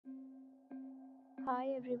Hi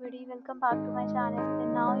everybody, welcome back to my channel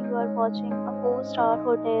and now you are watching a 4-star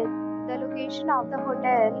hotel. The location of the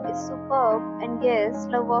hotel is superb and guests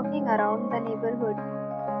love walking around the neighborhood.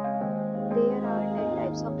 There are 10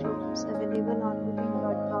 types of rooms available on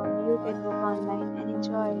booking.com. You can book online and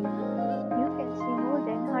enjoy it. You can see more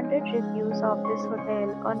than 100 reviews of this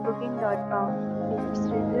hotel on booking.com. Its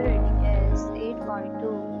review rating is 8.2,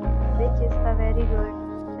 which is the very good.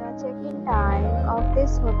 The check-in time of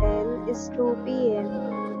this hotel is 2 p.m.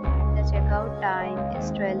 The checkout time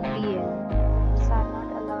is 12 p.m. Pets are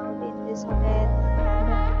not allowed in this hotel. The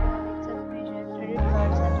hotel accepts credit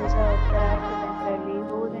cards and reserves the right to temporarily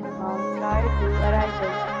hold an amount prior to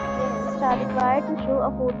arrival. Guests are required to show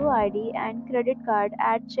a photo ID and credit card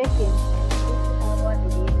at check-in. If you have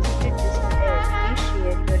already visited this hotel, please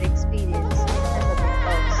share your experience in the comment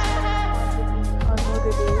box. For booking or more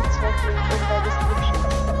details, check link in the description.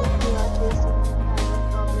 If you are facing any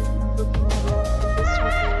problem in booking a room in this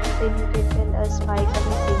hotel, then you can tell us by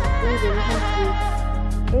commenting. We will help you.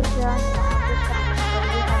 If you are new on this channel or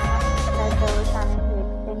you have not subscribed our channel yet,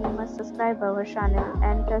 then you must subscribe our channel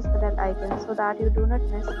and press the bell icon so that you do not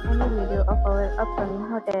miss any video of our upcoming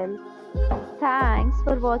hotel. Thanks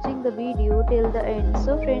for watching the video till the end.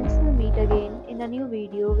 So friends, will meet again in a new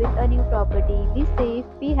video with a new property. Be safe,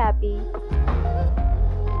 be happy.